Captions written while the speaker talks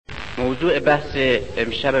موضوع بحث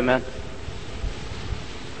امشب من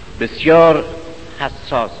بسیار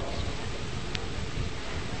حساس،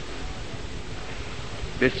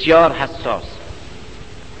 بسیار حساس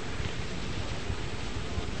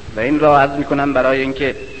و این را عرض میکنم برای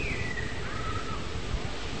اینکه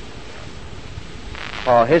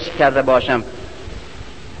خواهش کرده باشم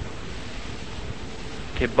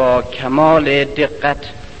که با کمال دقت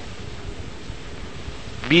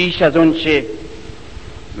بیش از اون چه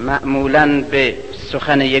معمولاً به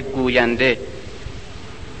سخن یک گوینده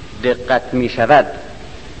دقت می شود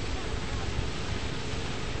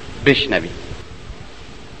بشنوید.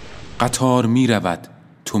 قطار می رود،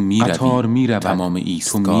 تو می روی، تمام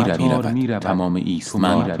ایستگاه می رود، تمام ایستگاه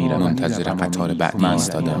من منتظر قطار بعدی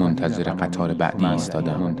ایستادم، منتظر قطار بعدی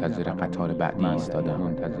ایستادم، منتظر قطار بعدی ایستادم،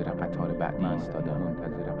 منتظر قطار بعدی ایستادم،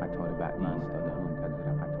 منتظر قطار بعدی ایستادم.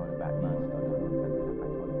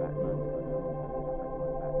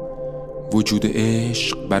 وجود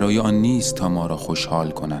عشق برای آن نیست تا ما را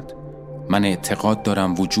خوشحال کند. من اعتقاد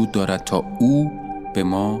دارم وجود دارد تا او به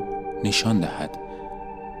ما نشان دهد.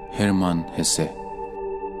 هرمان هسه.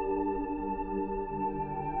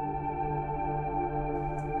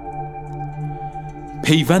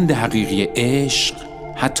 پیوند حقیقی عشق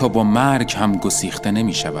حتی با مرگ هم گسیخته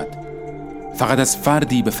نمی شود. فقط از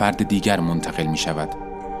فردی به فرد دیگر منتقل می شود.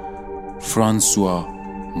 فرانسوا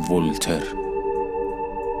ولتر.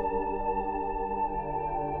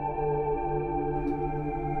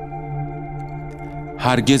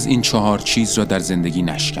 هرگز این 4 چیز را در زندگی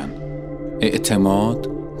نشکن: اعتماد،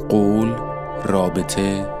 قول،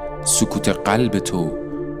 رابطه، سکوت قلب تو.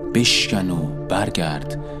 بشکن و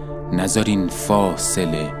برگرد، نذار این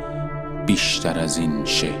فاصله بیشتر از این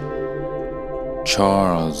شه.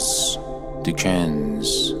 چارلز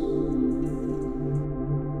دیکنز.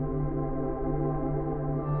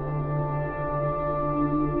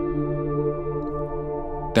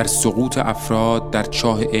 در سقوط افراد در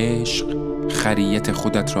چاه عشق خریت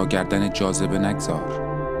خودت را گردن جاذبه نگذار.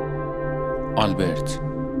 آلبرت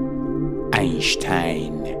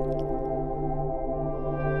اینشتین.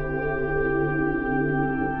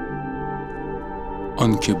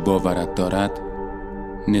 آن که باورت دارد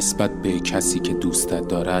نسبت به کسی که دوستت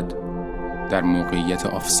دارد در موقعیت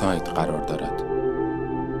آفساید قرار دارد.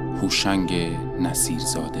 هوشنگ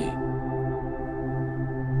نصیرزاده.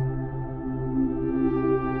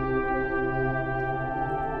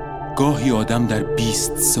 گاهی آدم در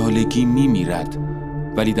 20 سالگی میمیرد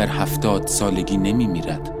ولی در 70 سالگی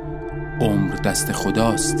نمیمیرد. عمر دست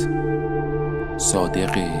خداست.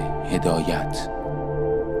 صادق هدایت.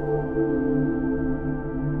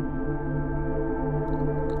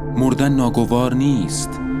 مردن ناگوار نیست،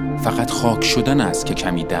 فقط خاک شدن است که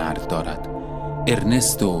کمی درد دارد.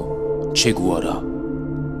 ارنستو چه گوارا.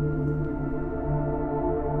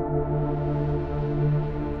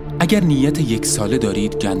 اگر نیت 1 ساله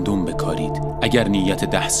دارید گندم بکارید. اگر نیت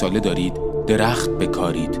 10 ساله دارید درخت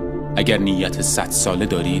بکارید. اگر نیت 100 ساله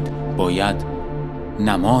دارید باید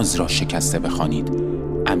نماز را شکسته بخوانید.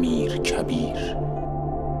 امیر کبیر.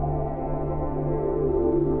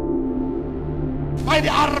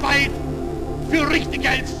 Meine Arbeit für richtig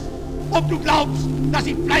hältst. Ob du glaubst, dass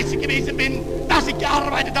ich fleißig gewesen bin, dass ich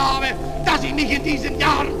gearbeitet habe, dass ich mich in diesen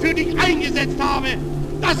Jahren für dich eingesetzt habe,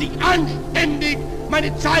 dass ich anständig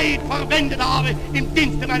meine Zeit verwendet habe im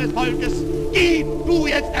Dienste meines Volkes. Gib du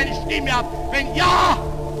jetzt eine Stimme ab. Wenn ja,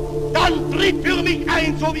 dann tritt für mich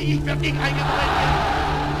ein, so wie ich für dich eingetreten bin.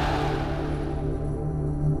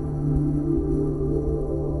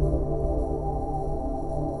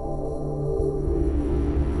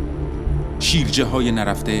 شیرجه های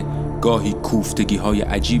نرفته گاهی کوفتگی های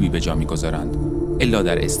عجیبی به جا می گذارند، الا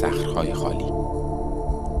در استخرهای خالی.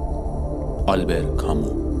 آلبر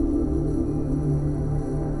کامو.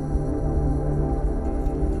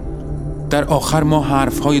 در آخر ما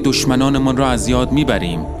حرفهای دشمنانمان را از یاد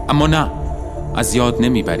میبریم، اما نه، از یاد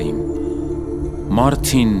نمیبریم.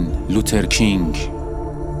 مارتین لوتر کینگ.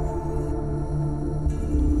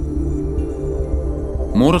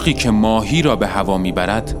 مرغی که ماهی را به هوا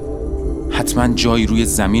میبرد حتما جایی روی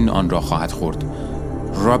زمین آن را خواهد خورد.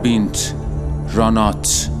 رابینت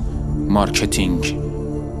رانات مارکتینگ.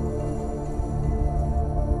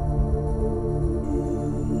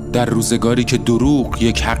 در روزگاری که دروغ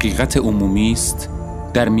یک حقیقت عمومی است،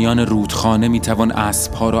 در میان رودخانه میتوان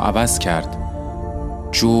اسب‌ها را عوض کرد.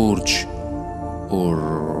 جورج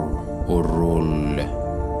اورول.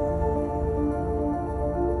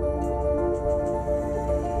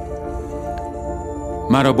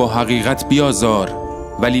 مرا با حقیقت بیازار،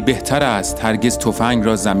 ولی بهتر است هرگز تفنگ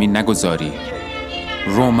را زمین نگذاری.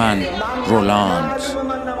 رومن رولاند.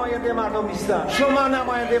 نماینده مردم نیستم. شما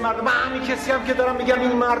نماینده مردم. من همین کسی هم که دارم میگم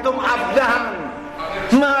این مردم ابلهن.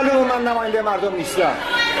 معلومه من نماینده مردم نیستم.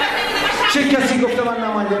 چه کسی گفته من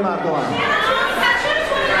نماینده مردمم؟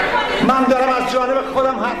 من دارم از جانب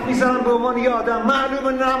خودم حرف میزنم به عنوان یه آدم.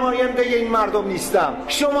 معلومه نماینده این مردم نیستم.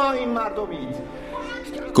 شما این مردمید.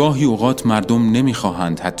 گاهی اوقات مردم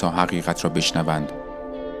نمیخواهند حتی حقیقت را بشنوند،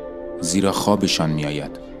 زیرا خوابشان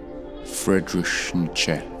میآید. فریدریش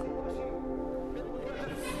نیچه. از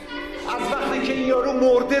وقتی که این یارو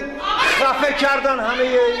مرده خفه کردن همه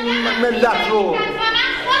این ملت رو. من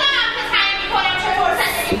خودم هم که سعی میکنم چطور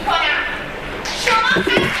زندگی کنم.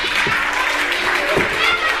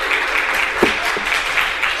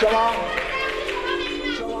 شما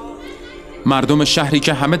مردم شهری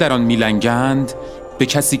که همه در آن میلنگند به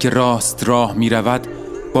کسی که راست راه میرود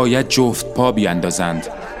باید جفت پا بیاندازند.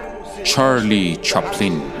 چارلی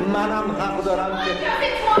چاپلین. منم حق دارم که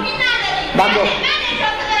من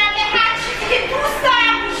اجازه دارم به هر چیزی که دوست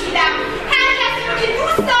دارم پوشیدم، هر کسی رو که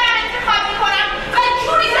دوست دارم انتخاب میکنم و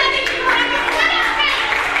جوری زندگی میکنم.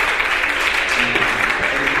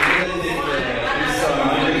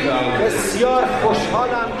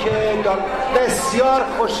 بسیار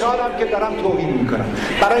خوشحالم که دارم توهین میکنم.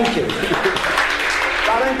 برای اینکه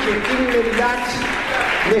این ملت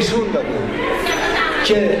نشون داده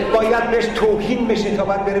که باید بهش توهین بشه تا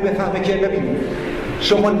بعد بره بفهمه که ببین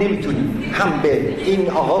شما نمیتونی هم به این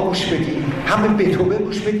آقا گوش بدی هم به تو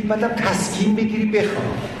گوش بدی، بعدم تسکین بگیری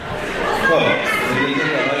بخوام.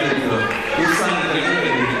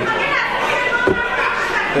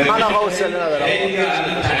 من آقا حوصله ندارم.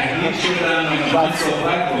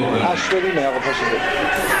 اشترینه آقا پاشو بگیر.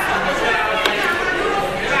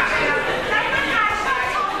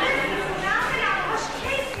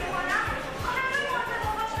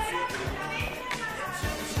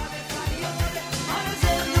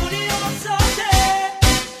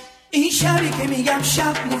 این شبی که میگم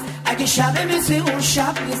شب نیست، اگه شب مثل اون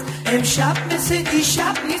شب نیست، امشب مثل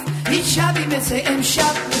دیشب نیست، هیچ شبی مثل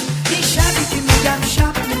امشب